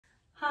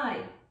Hi,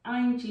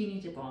 I'm Jeannie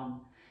di Bon,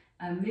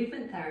 a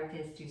movement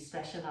therapist who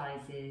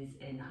specialises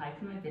in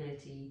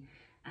hypermobility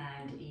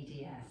and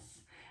EDS.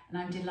 And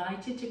I'm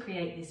delighted to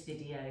create this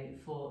video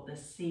for the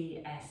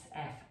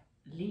CSF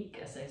Leak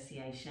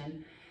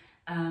Association.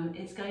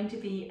 It's going to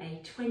be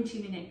a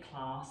 20-minute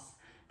class,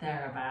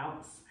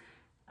 thereabouts,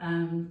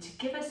 to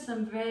give us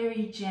some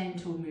very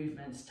gentle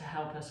movements to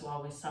help us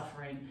while we're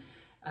suffering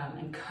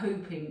and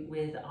coping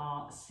with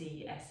our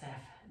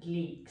CSF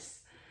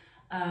leaks.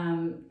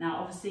 Now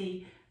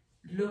obviously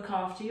look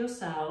after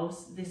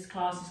yourselves. This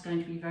class is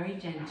going to be very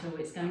gentle.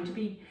 It's going to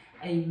be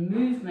a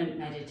movement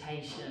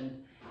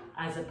meditation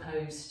as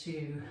opposed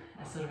to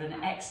a sort of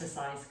an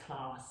exercise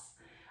class.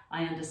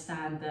 I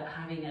understand that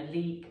having a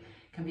leak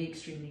can be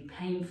extremely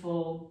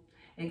painful.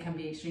 It can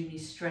be extremely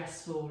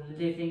stressful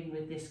living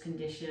with this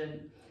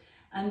condition.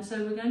 And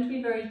so we're going to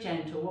be very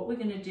gentle. What we're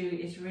going to do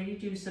is really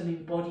do some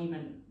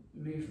embodiment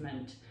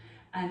movement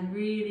and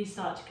really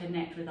start to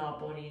connect with our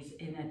bodies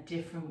in a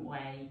different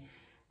way.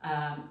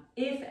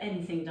 If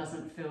anything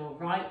doesn't feel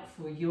right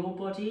for your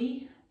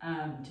body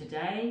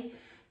today,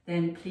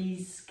 then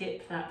please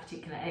skip that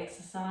particular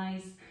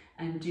exercise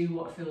and do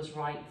what feels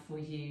right for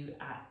you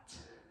at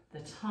the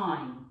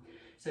time.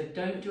 So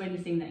don't do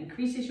anything that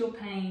increases your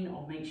pain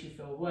or makes you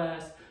feel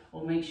worse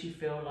or makes you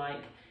feel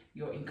like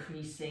you're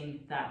increasing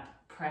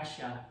that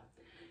pressure.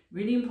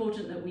 Really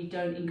important that we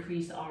don't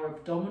increase our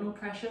abdominal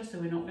pressure, so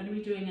we're not going to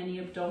be doing any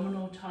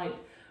abdominal type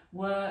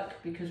work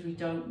because we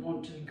don't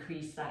want to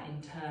increase that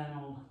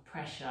internal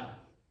pressure.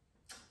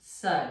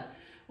 So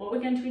what we're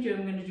going to be doing,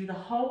 we're going to do the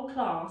whole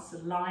class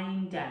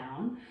lying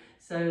down,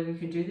 so you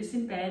can do this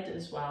in bed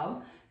as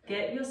well.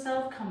 Get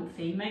yourself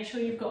comfy, make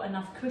sure you've got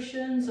enough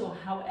cushions or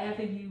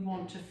however you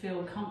want to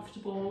feel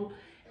comfortable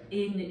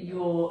in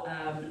your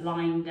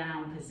lying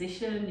down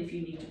position. If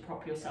you need to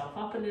prop yourself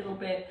up a little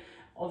bit,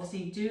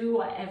 obviously do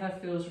whatever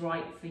feels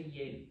right for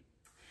you.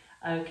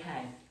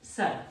 Okay,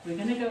 so we're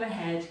going to go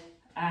ahead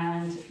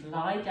and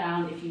lie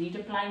down. If you need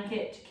a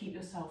blanket to keep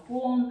yourself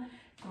warm,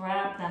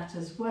 grab that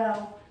as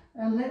well.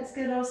 And let's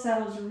get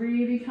ourselves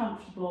really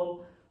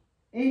comfortable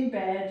in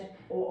bed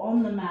or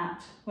on the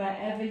mat,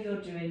 wherever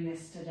you're doing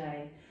this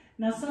today.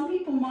 Now, some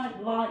people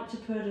might like to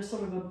put a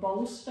sort of a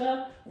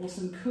bolster or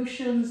some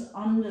cushions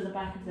under the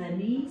back of their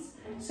knees,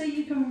 so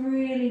you can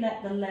really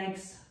let the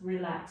legs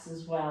relax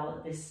as well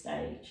at this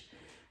stage.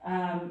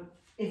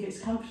 If it's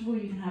comfortable,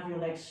 you can have your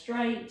legs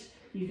straight,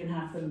 you can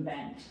have them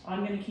bent.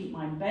 I'm going to keep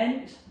mine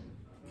bent.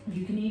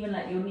 You can even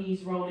let your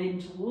knees roll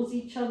in towards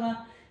each other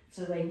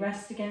so they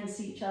rest against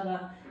each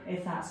other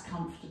if that's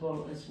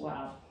comfortable as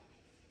well.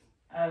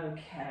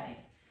 Okay,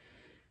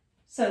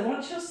 so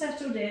once you're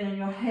settled in and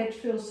your head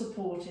feels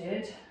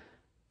supported,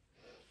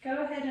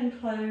 go ahead and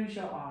close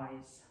your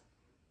eyes.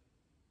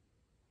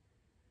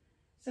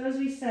 So as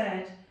we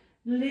said,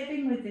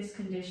 living with this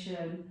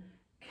condition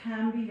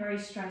can be very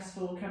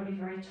stressful, can be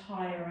very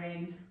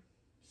tiring.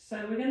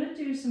 So we're going to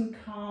do some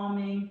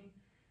calming,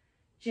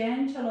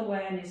 gentle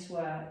awareness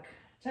work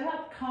to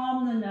help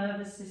calm the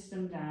nervous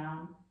system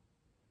down,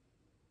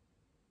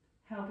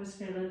 help us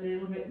feel a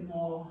little bit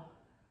more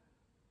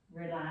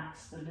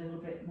relaxed, a little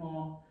bit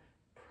more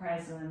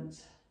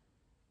present.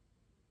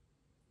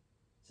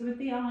 So with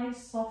the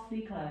eyes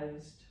softly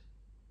closed,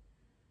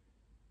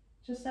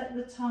 just let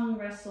the tongue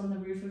rest on the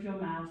roof of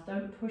your mouth.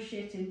 Don't push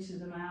it into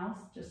the mouth,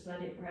 just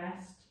let it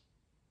rest.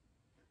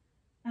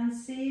 And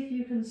see if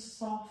you can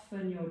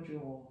soften your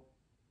jaw.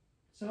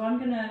 So I'm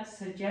going to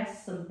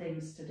suggest some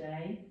things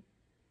today.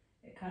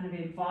 It kind of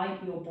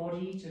invite your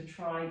body to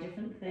try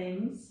different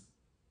things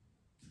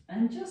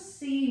and just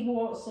see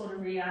what sort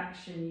of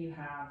reaction you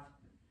have.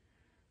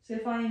 So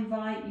if I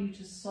invite you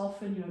to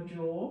soften your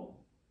jaw,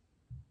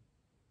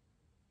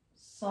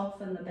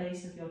 soften the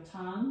base of your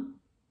tongue,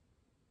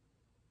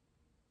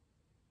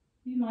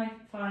 you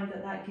might find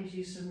that that gives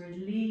you some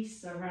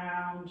release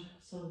around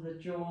sort of the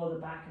jaw, the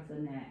back of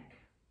the neck.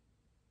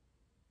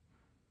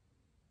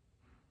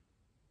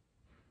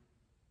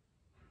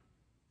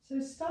 So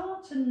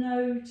start to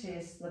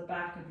notice the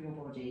back of your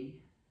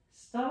body.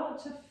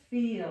 Start to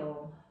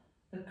feel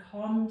the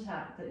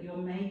contact that you're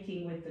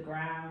making with the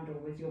ground or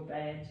with your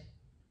bed.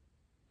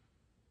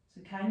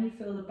 So can you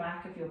feel the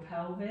back of your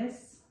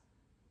pelvis?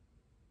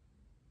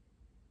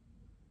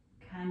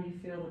 Can you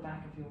feel the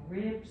back of your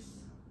ribs?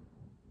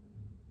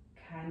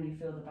 Can you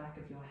feel the back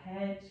of your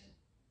head?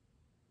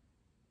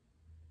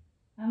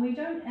 And we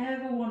don't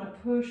ever want to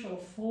push or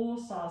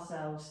force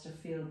ourselves to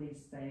feel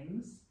these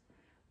things.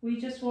 We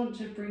just want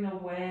to bring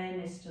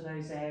awareness to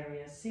those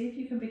areas. See if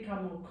you can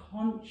become more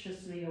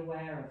consciously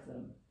aware of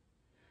them.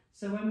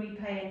 So when we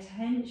pay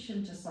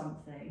attention to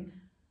something,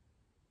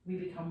 we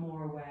become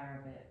more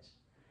aware of it.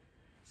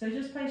 So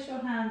just place your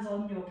hands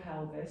on your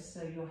pelvis,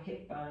 so your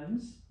hip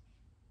bones.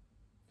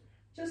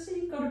 Just so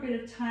you've got a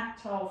bit of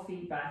tactile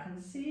feedback,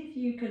 and see if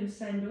you can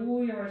send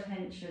all your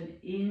attention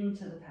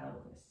into the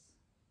pelvis.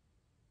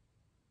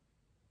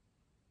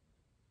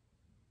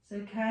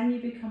 So can you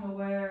become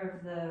aware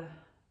of the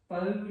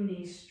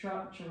bony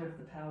structure of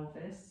the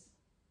pelvis,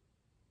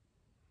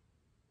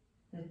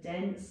 the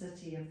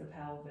density of the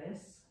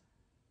pelvis,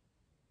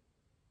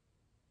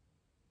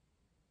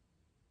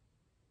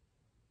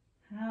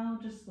 How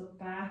does the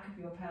back of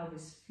your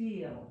pelvis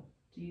feel?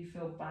 Do you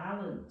feel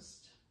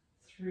balanced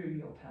through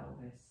your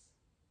pelvis?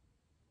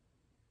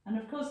 And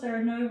of course, there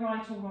are no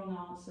right or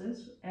wrong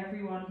answers.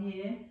 Everyone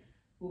here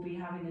will be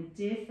having a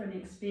different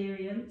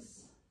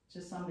experience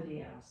to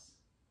somebody else.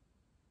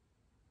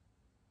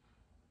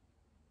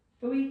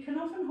 But we can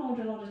often hold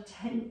a lot of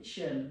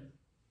tension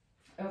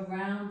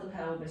around the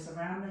pelvis,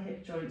 around the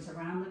hip joints,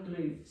 around the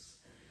glutes.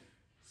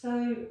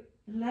 So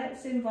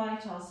let's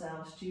invite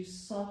ourselves to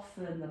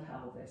soften the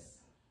pelvis.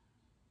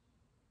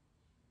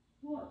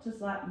 What does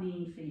that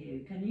mean for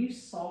you? Can you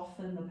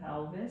soften the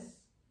pelvis?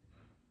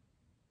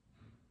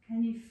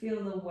 Can you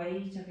feel the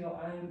weight of your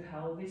own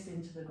pelvis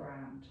into the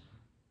ground?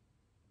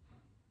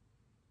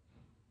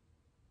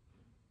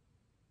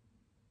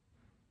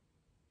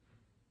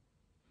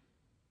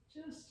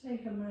 Just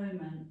take a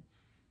moment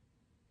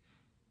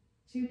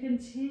to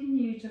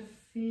continue to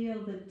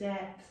feel the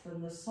depth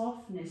and the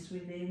softness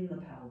within the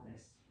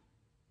pelvis.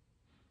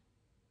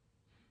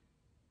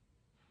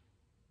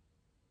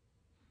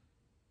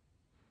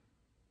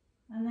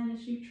 And then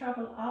as you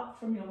travel up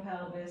from your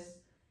pelvis,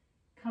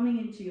 coming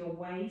into your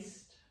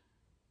waist,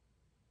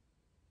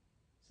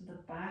 to the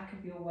back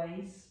of your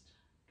waist,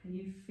 can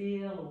you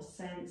feel or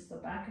sense the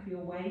back of your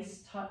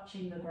waist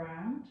touching the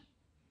ground?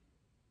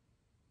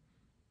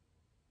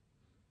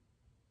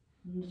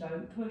 And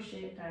don't push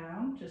it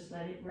down, just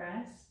let it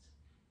rest.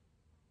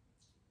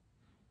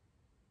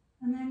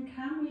 And then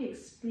can we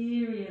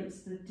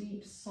experience the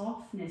deep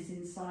softness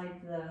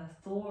inside the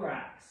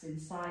thorax,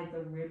 inside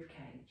the rib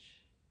cage?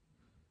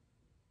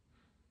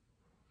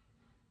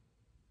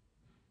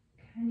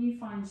 Can you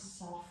find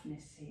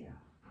softness here?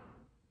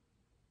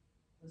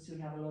 Because we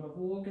have a lot of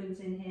organs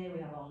in here, we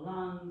have our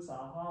lungs,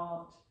 our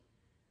heart.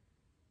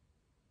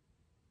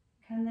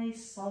 Can they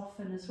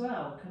soften as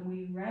well? Can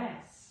we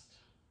rest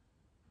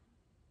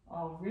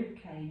our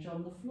rib cage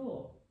on the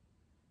floor?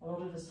 A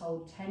lot of us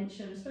hold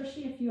tension,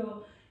 especially if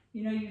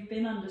you've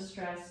been under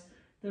stress.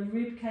 The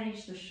rib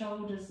cage, the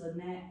shoulders, the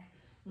neck,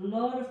 a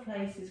lot of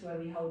places where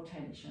we hold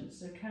tension.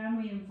 So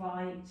can we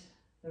invite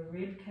the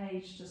rib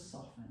cage to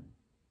soften?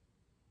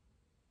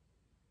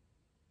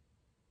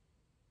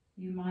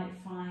 You might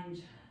find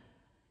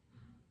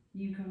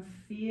you can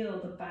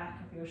feel the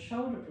back of your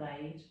shoulder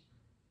blade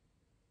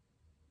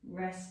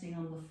resting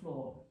on the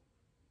floor.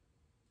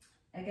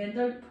 Again,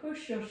 don't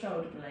push your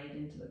shoulder blade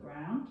into the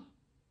ground.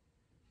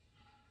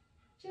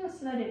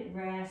 Just let it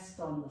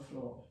rest on the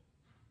floor,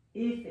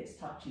 if it's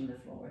touching the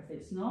floor. If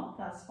it's not,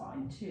 that's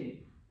fine too.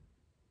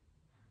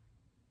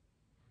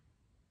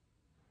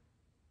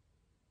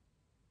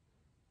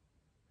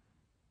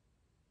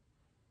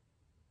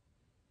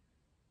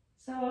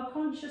 So our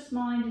conscious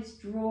mind is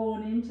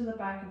drawn into the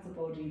back of the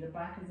body, the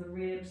back of the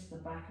ribs, the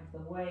back of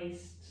the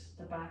waist,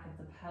 the back of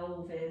the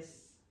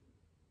pelvis.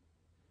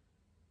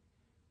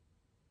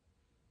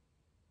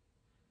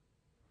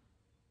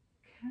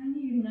 Can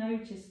you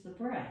notice the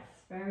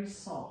breath? Very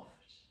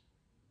soft.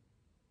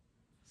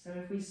 So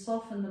if we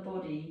soften the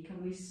body,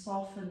 can we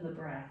soften the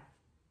breath?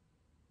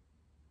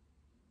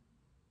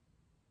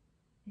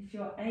 If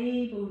you're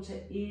able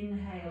to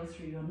inhale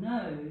through your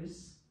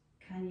nose,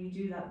 can you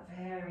do that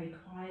very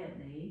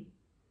quietly?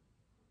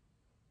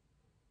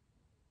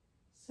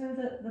 So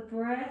that the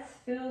breath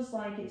feels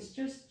like it's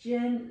just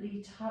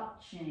gently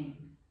touching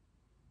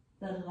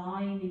the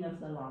lining of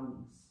the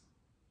lungs.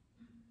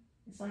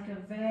 It's like a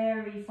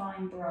very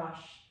fine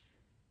brush,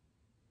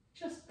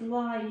 just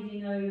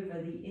gliding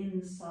over the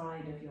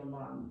inside of your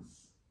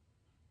lungs.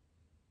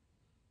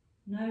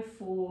 No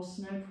force,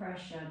 no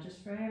pressure, just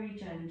very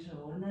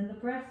gentle. And then the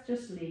breath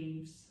just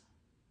leaves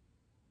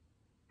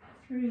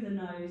through the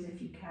nose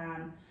if you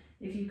can.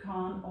 If you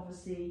can't,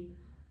 obviously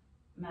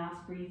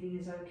mouth breathing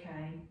is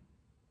okay.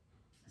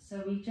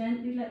 So we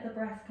gently let the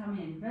breath come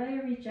in,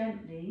 very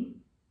gently.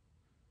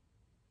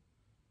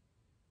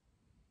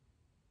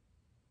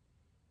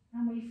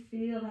 And we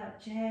feel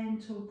that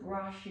gentle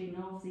brushing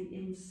of the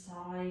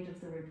inside of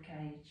the rib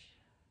cage.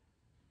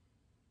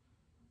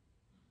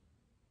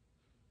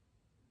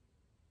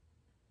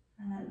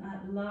 And then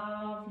that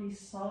lovely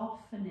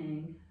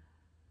softening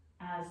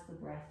as the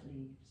breath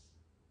leaves.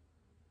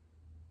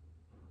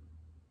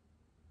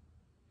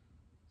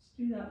 Let's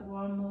do that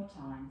one more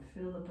time.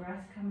 Feel the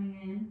breath coming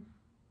in,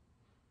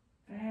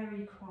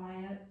 very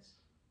quiet.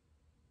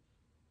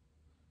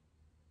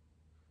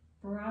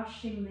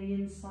 Brushing the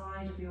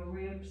inside of your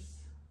ribs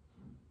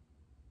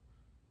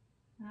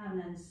and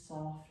then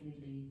softly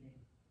leaving.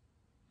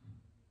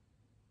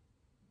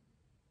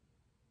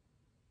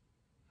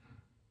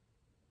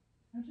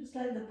 Now just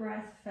let the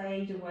breath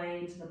fade away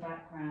into the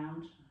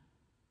background.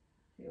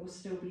 It will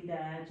still be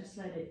there, just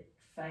let it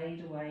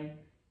fade away.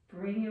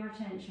 Bring your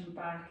attention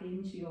back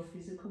into your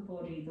physical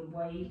body, the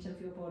weight of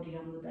your body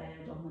on the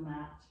bed, on the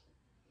mat.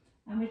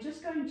 And we're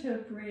just going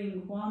to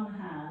bring one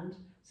hand,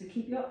 so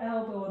keep your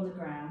elbow on the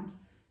ground.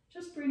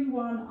 Just bring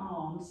one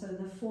arm so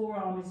the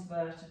forearm is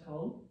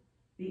vertical,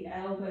 the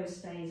elbow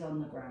stays on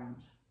the ground.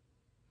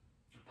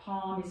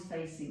 Palm is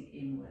facing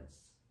inwards.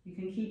 You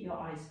can keep your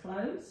eyes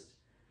closed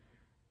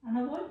And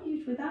I want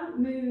you, without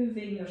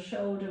moving your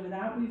shoulder,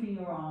 without moving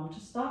your arm, to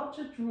start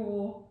to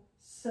draw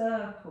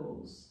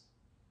circles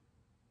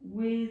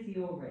with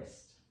your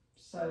wrist.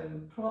 So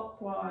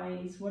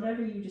clockwise,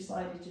 whatever you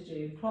decided to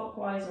do,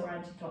 clockwise or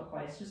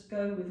anti-clockwise, just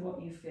go with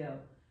what you feel.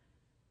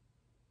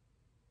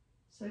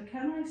 So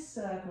can I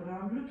circle?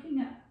 Now I'm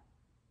looking at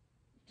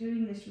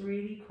doing this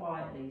really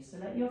quietly, so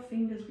let your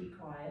fingers be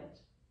quiet.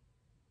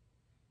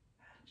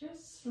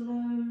 Just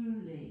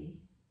slowly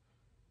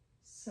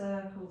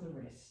circle the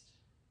wrist.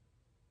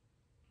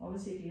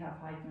 Obviously, if you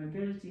have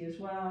hypermobility as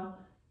well,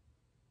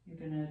 you're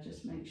going to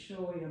just make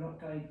sure you're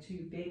not going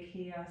too big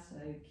here, so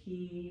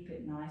keep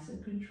it nice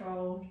and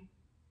controlled.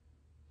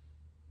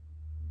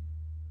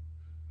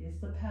 Is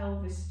the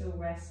pelvis still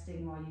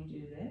resting while you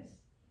do this?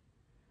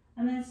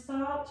 And then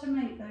start to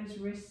make those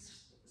wrist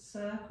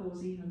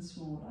circles even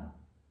smaller.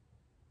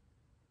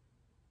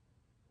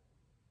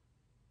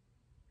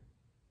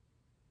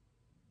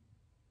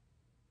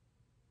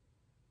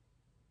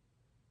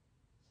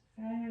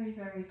 Very,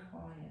 very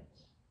quiet.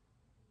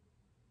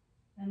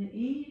 And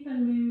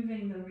even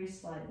moving the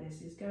wrist like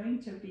this is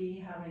going to be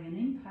having an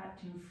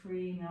impact in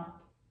freeing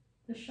up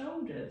the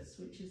shoulders,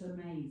 which is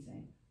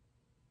amazing,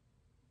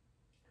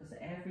 because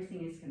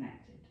everything is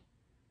connected.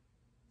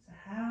 So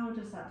how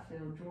does that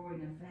feel,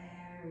 drawing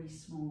a very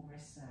small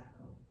wrist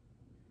circle?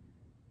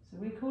 So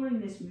we're calling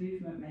this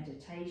movement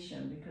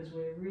meditation because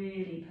we're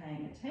really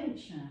paying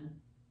attention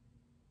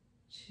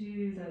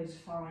to those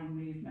fine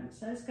movements.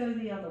 So let's go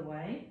the other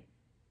way.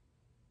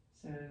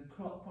 So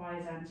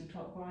clockwise,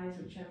 anti-clockwise,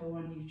 whichever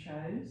one you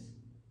chose.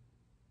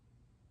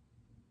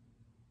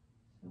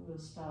 So we'll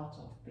start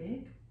off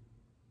big.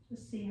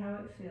 Just see how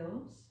it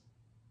feels.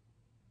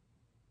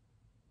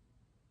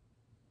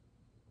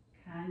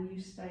 Can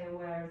you stay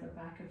aware of the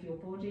back of your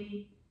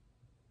body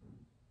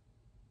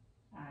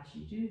as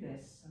you do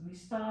this? And we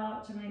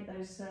start to make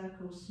those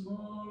circles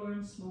smaller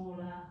and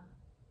smaller.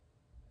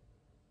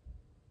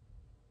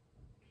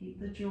 Keep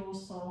the jaw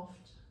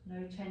soft,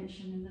 no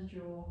tension in the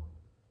jaw.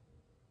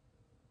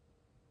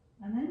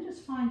 And then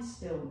just find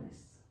stillness.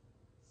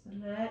 So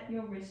let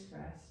your wrist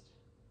rest.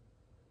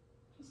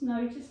 Just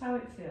notice how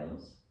it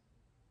feels.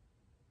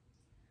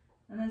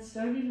 And then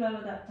slowly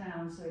lower that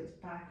down so it's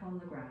back on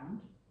the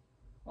ground.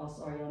 Oh,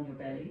 sorry, on your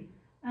belly.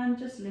 And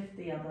just lift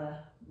the other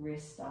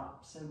wrist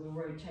up. So we'll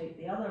rotate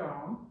the other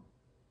arm.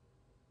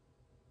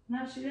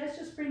 And actually, let's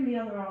just bring the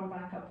other arm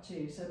back up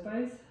too. So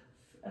both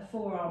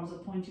forearms are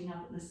pointing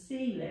up at the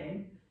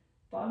ceiling.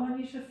 But I want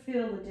you to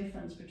feel the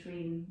difference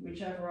between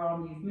whichever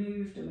arm you've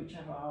moved and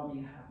whichever arm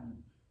you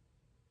haven't.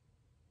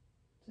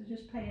 So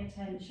just pay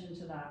attention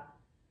to that.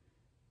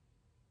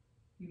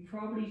 You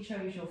probably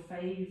chose your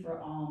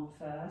favourite arm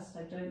first.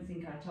 I don't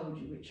think I told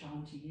you which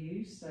arm to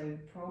use, so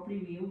probably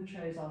we all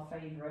chose our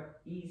favourite,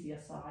 easier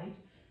side.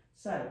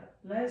 So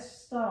let's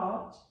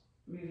start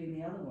moving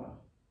the other one.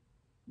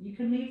 You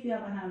can leave the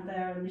other hand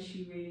there unless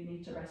you really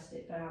need to rest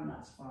it down,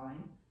 that's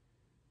fine.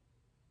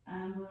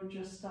 And we'll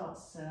just start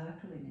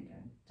circling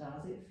again.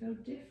 Does it feel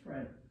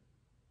different?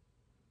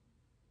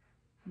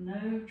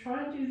 No,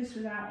 try and do this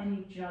without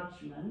any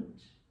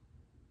judgment.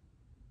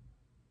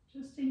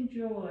 Just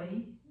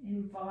enjoy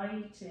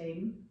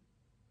inviting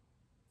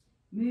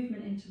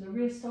movement into the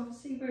wrist.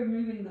 Obviously, we're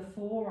moving the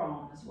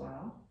forearm as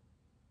well.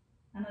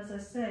 And as I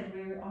said,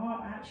 we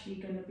are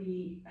actually going to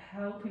be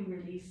helping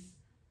release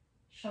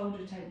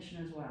shoulder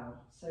tension as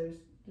well. So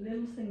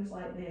little things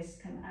like this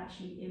can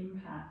actually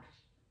impact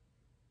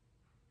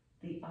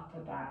the upper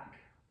back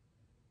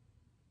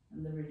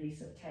and the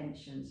release of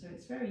tension, so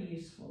it's very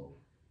useful.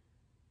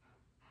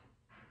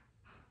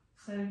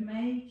 So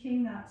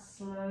making that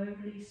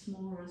slowly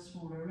smaller and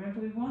smaller.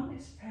 Remember, we want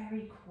this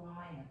very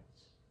quiet.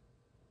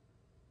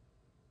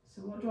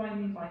 So what do I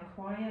mean by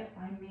quiet?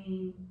 I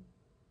mean,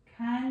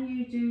 can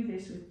you do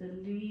this with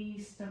the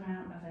least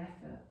amount of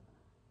effort?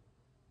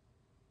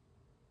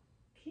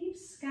 Keep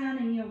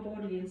scanning your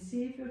body and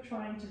see if you're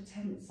trying to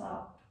tense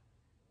up.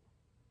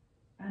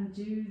 And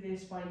do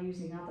this by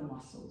using other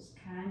muscles.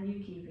 Can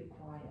you keep it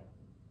quiet?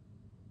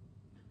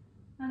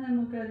 And then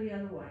we'll go the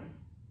other way.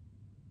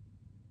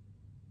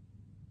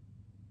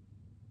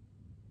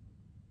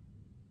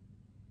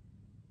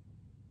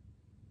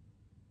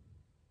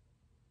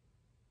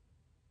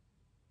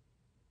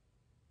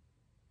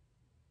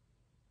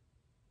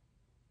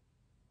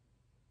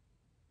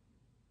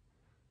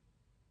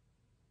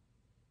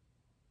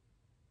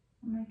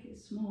 And make it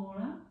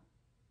smaller.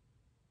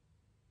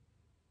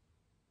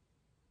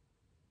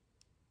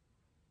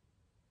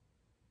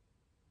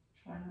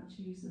 Try not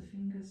to use the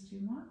fingers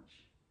too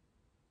much.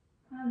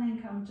 And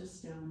then come to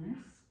stillness.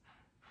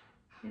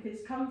 If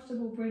it's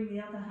comfortable, bring the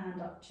other hand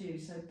up too.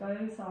 So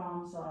both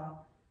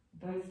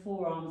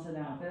forearms are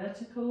now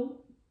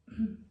vertical.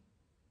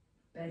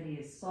 Belly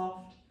is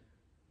soft.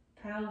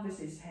 Pelvis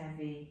is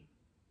heavy.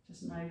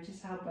 Just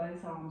notice how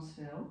both arms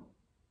feel.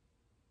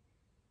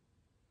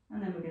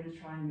 And then we're going to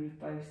try and move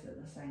both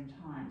at the same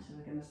time. So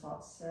we're going to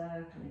start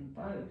circling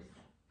both.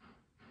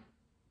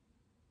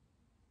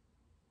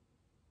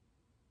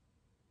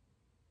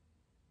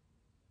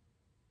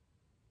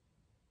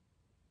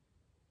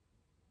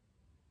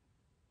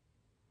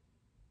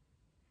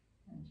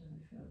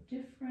 feel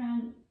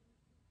different?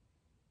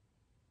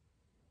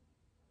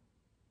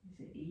 Is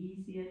it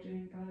easier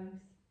doing both?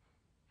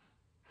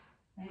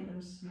 Make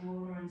them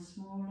smaller and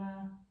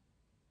smaller.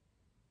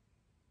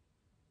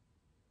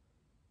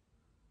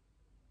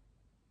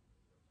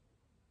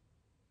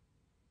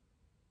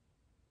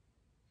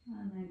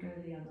 And then go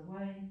the other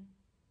way.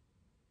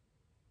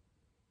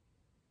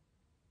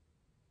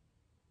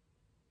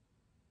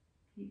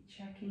 Keep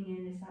checking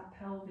in, is that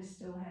pelvis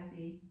still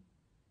heavy?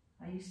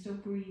 Are you still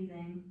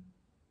breathing?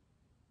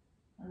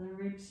 Are the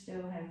ribs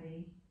still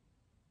heavy?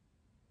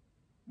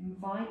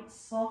 Invite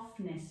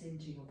softness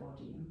into your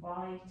body,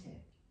 invite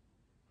it.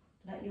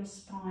 Let your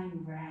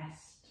spine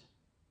rest.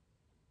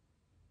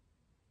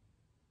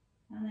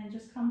 And then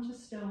just come to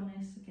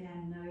stillness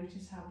again.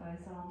 Notice how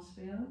both arms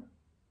feel.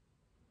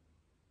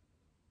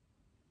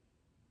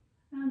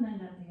 And then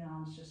let the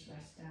arms just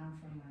rest down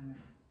for a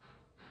moment.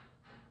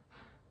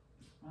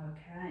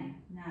 Okay,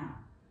 now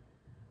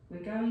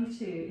we're going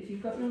to, if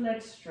you've got your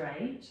legs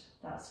straight,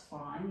 that's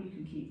fine, you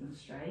can keep them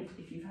straight.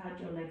 If you've had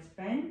your legs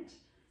bent,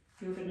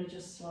 you're going to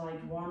just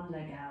slide one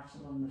leg out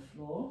along the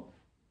floor.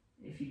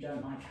 If you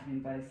don't like having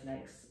both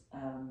legs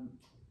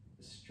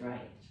straight.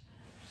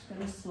 I'm just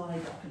going to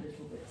slide up a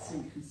little bit so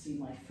you can see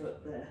my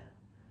foot there.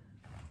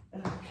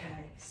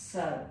 Okay,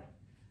 so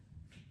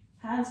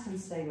hands can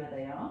stay where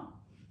they are.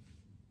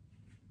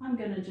 I'm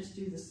going to just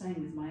do the same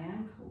with my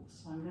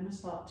ankles. So I'm going to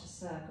start to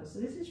circle. So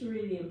this is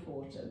really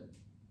important.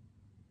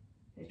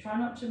 Okay, try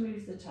not to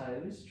move the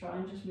toes. Try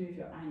and just move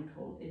your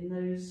ankle in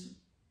those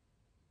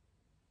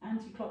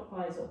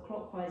anti-clockwise or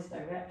clockwise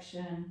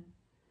direction.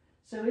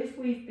 So if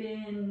we've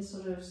been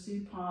sort of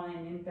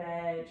supine in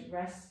bed,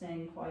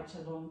 resting quite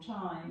a long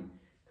time,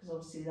 because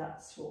obviously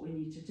that's what we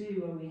need to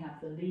do when we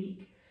have the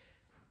leak,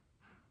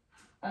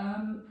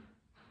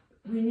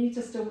 we need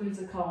to still move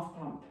the calf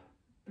pump.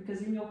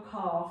 Because in your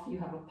calf you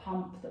have a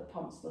pump that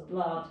pumps the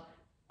blood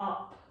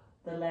up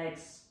the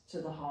legs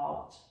to the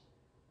heart.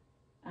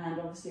 And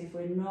obviously if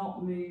we're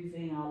not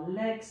moving our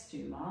legs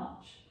too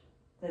much,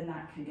 then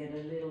that can get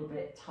a little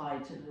bit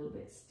tight, a little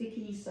bit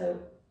sticky. So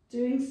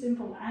doing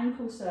simple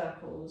ankle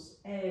circles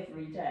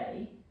every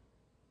day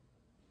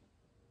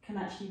can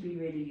actually be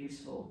really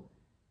useful.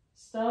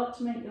 Start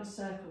to make your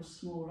circles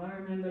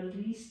smaller. Remember,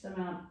 least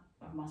amount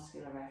of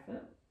muscular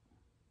effort.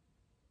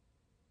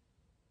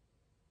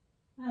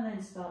 And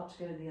then start to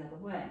go the other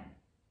way.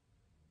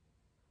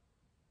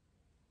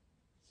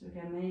 So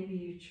again, maybe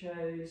you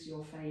chose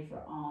your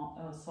favourite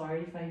arm,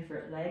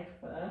 favourite leg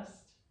first.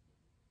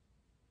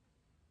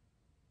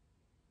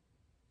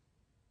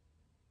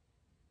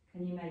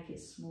 Can you make it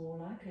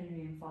smaller? Can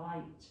you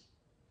invite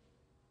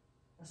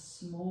a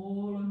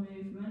smaller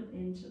movement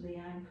into the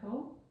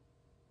ankle?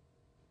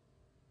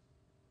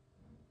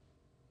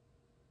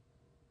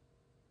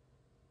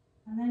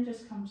 And then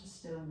just come to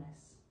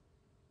stillness.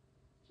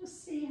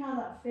 Just see how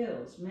that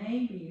feels.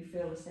 Maybe you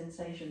feel a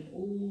sensation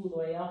all the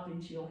way up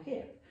into your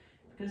hip,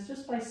 because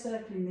just by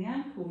circling the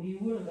ankle, you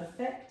will have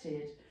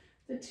affected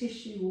the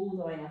tissue all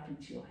the way up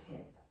into your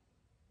hip.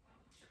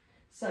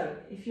 So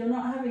if you're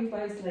not having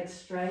both legs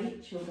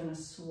straight, you're going to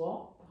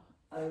swap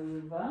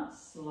over,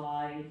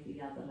 slide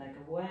the other leg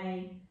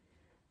away.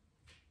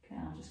 Okay,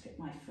 I'll just get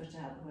my foot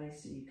out of the way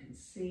so you can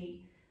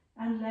see.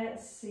 And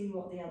let's see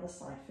what the other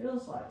side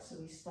feels like. So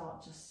we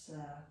start to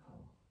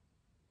circle.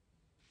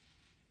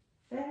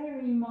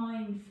 Very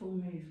mindful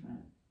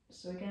movement.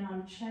 So again,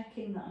 I'm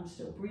checking that I'm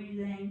still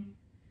breathing.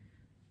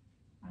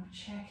 I'm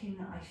checking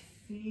that I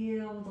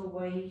feel the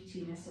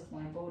weightiness of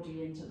my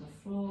body into the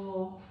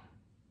floor.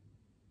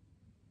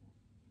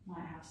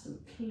 Might have some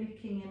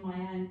clicking in my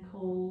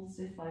ankles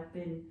if I've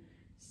been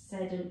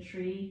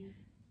sedentary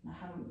and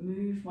I haven't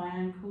moved my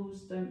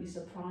ankles. Don't be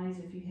surprised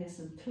if you hear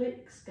some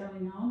clicks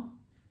going on.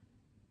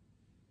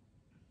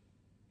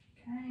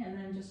 Okay, and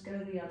then just go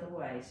the other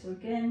way. So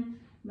again,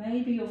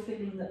 maybe you're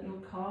feeling that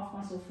your calf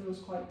muscle feels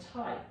quite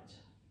tight.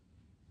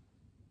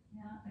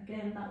 Yeah,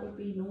 again, that would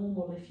be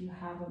normal if you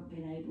haven't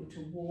been able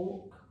to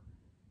walk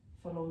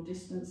for long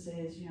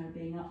distances, you know,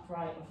 being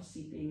upright,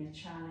 obviously being a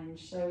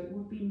challenge, so it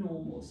would be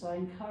normal. So I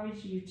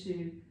encourage you to,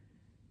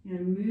 you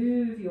know,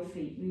 move your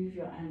feet, move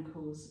your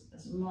ankles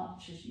as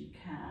much as you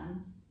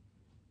can.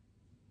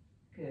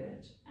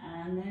 Good.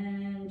 And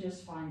then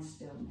just find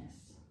stillness.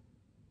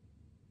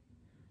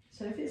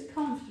 So if it's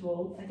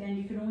comfortable, again,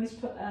 you can always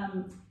put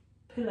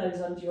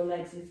pillows under your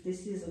legs if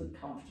this isn't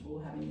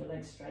comfortable, having your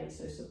legs straight,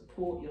 so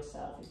support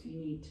yourself if you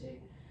need to.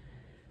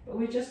 But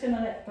we're just going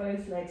to let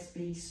both legs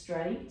be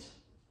straight.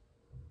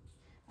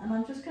 And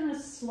I'm just going to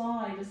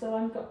slide as though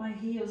I've got my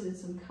heels in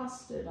some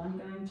custard. I'm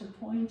going to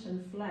point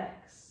and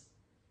flex.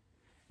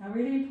 Now,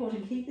 really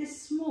important, keep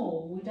this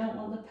small. We don't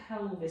want the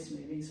pelvis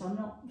moving, so I'm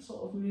not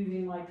sort of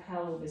moving my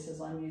pelvis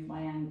as I move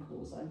my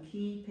ankles. I'm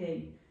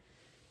keeping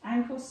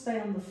ankles stay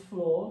on the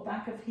floor,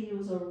 back of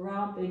heels are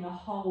rubbing a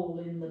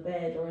hole in the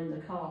bed or in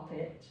the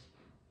carpet.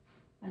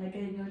 And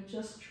again, you're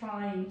just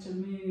trying to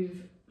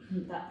move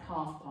that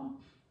calf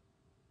pump.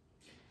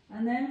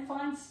 And then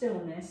find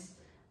stillness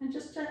and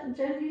just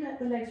gently let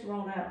the legs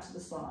roll out to the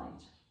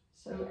side.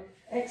 So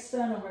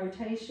external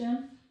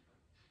rotation,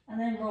 and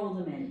then roll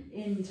them in,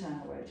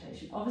 internal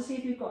rotation. Obviously,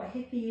 if you've got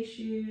hippie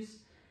issues,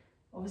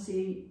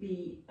 obviously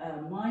be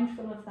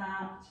mindful of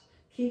that.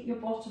 Keep your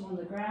bottom on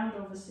the ground,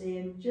 obviously,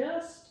 and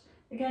just,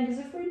 again,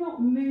 because if we're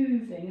not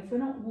moving, if we're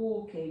not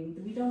walking,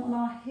 we don't want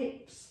our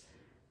hips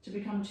to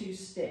become too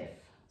stiff.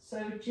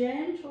 So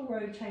gentle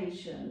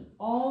rotation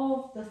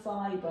of the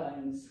thigh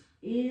bones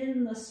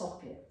in the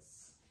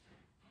sockets.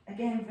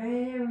 Again,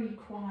 very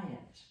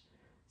quiet.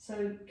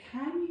 So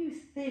can you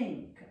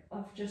think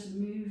of just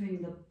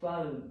moving the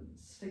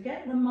bones?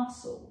 Forget the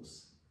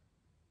muscles.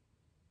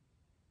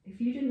 If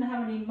you didn't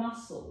have any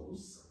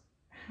muscles,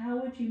 how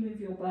would you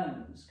move your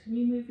bones? Can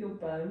you move your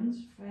bones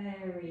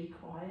very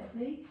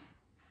quietly?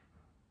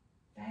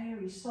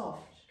 Very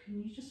soft.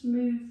 Can you just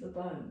move the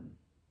bone?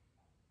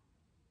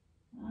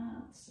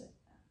 That's it.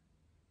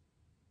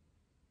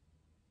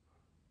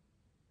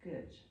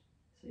 Good.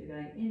 So you're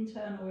going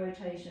internal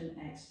rotation,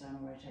 external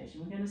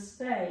rotation. We're going to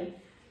stay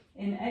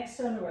in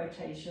external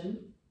rotation,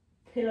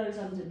 pillows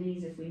under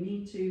knees if we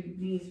need to,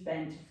 knees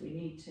bent if we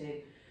need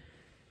to.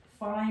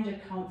 Find a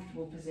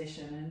comfortable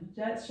position and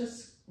let's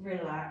just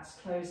relax,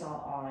 close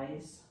our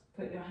eyes,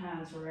 put your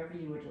hands wherever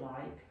you would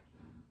like.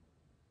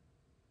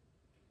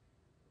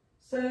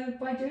 So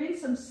by doing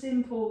some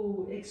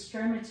simple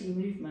extremity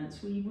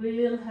movements, we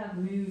will have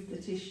moved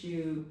the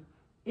tissue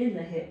in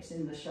the hips,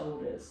 in the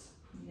shoulders.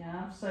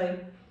 Yeah, so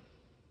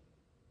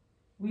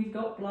we've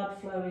got blood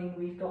flowing,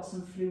 we've got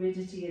some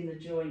fluidity in the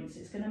joints.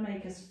 It's going to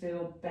make us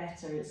feel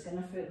better. It's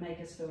going to make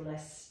us feel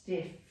less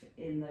stiff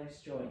in those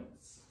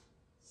joints.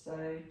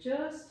 So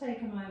just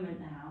take a moment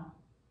now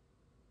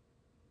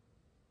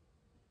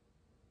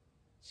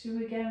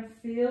to again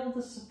feel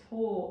the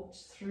support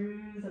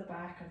through the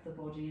back of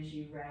the body as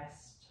you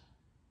rest.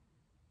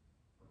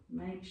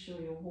 Make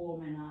sure you're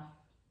warm enough.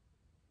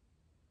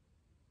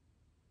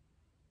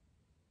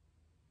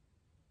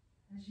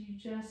 As you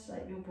just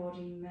let your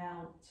body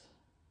melt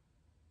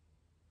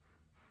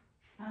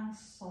and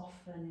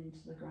soften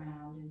into the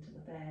ground, into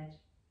the bed.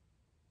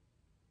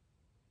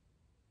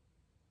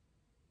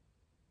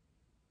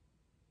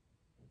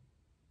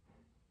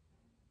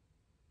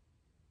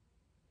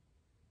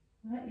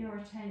 Let your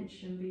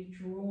attention be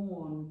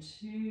drawn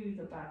to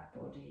the back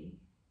body.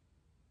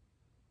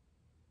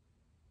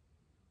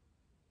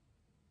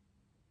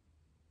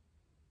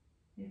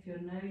 If you're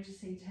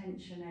noticing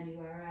tension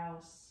anywhere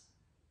else,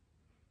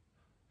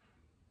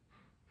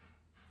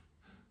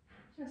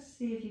 just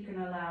see if you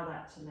can allow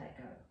that to let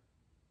go.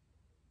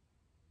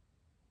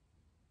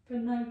 But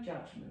no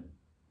judgment.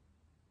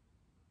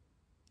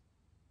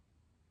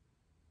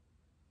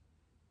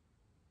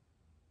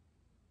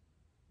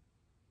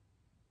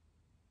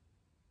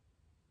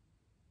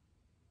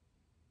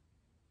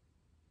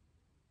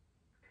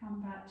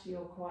 Come back to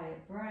your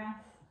quiet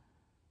breath,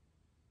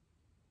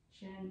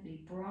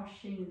 gently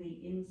brushing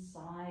the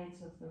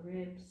insides of the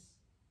ribs.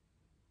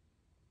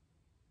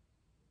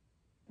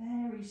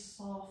 Very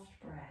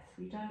soft breath.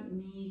 We don't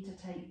need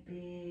to take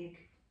big,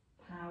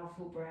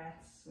 powerful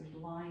breaths. We're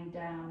lying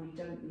down. We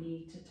don't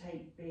need to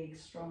take big,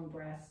 strong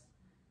breaths.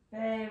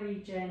 Very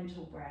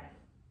gentle breath.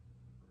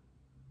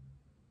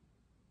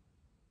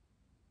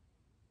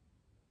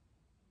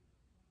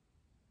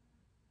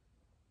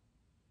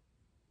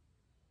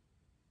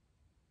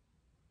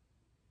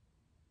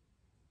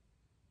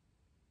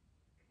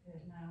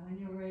 Good. Now when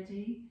you're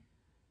ready,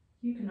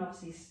 you can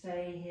obviously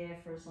stay here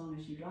for as long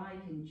as you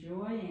like,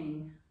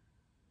 enjoying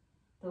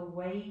the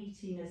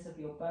weightiness of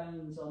your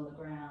bones on the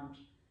ground,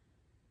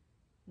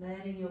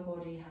 letting your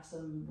body have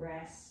some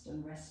rest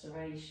and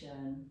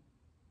restoration.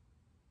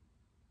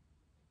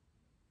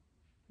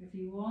 If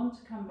you want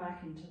to come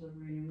back into the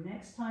room,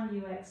 next time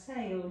you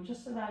exhale,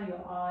 just allow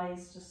your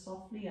eyes to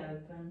softly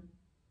open.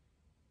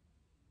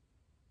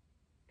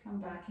 Come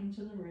back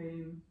into the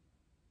room.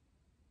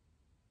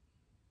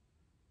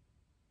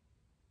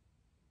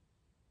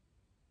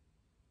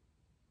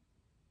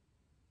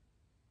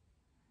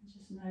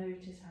 Just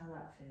notice how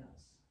that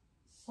feels.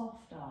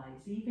 Soft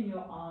eyes, even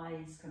your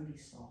eyes can be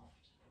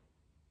soft,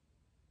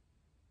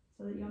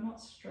 so that you're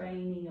not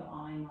straining your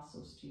eye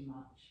muscles too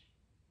much.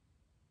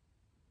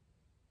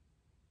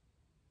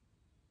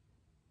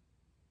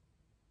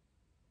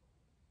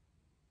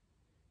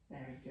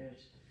 Very good.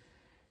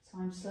 So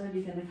I'm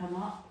slowly going to come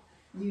up.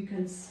 You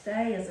can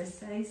stay, as I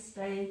say,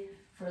 stay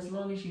for as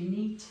long as you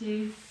need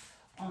to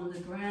on the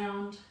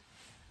ground.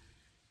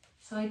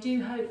 So I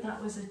do hope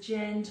that was a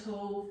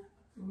gentle,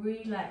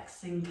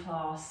 relaxing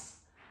class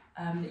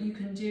that you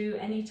can do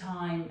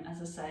anytime,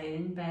 as I say,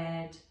 in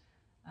bed.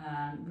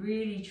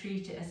 Really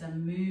treat it as a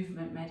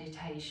movement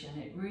meditation.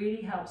 It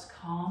really helps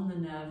calm the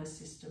nervous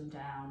system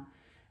down,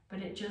 but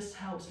it just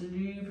helps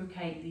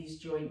lubricate these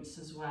joints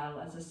as well,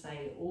 as I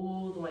say,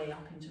 all the way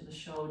up into the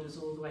shoulders,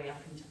 all the way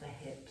up into the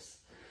hips.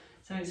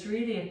 So it's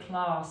really a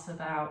class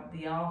about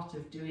the art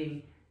of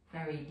doing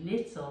very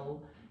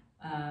little,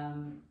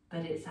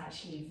 but it's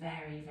actually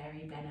very,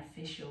 very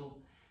beneficial.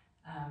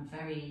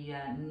 Very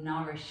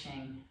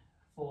nourishing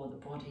for the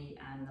body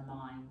and the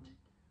mind.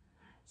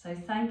 So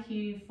thank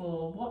you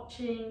for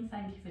watching,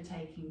 thank you for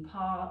taking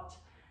part,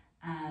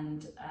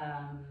 And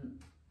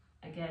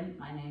again,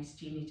 my name's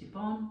Jeannie di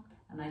Bon,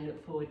 and I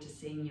look forward to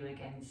seeing you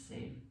again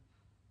soon.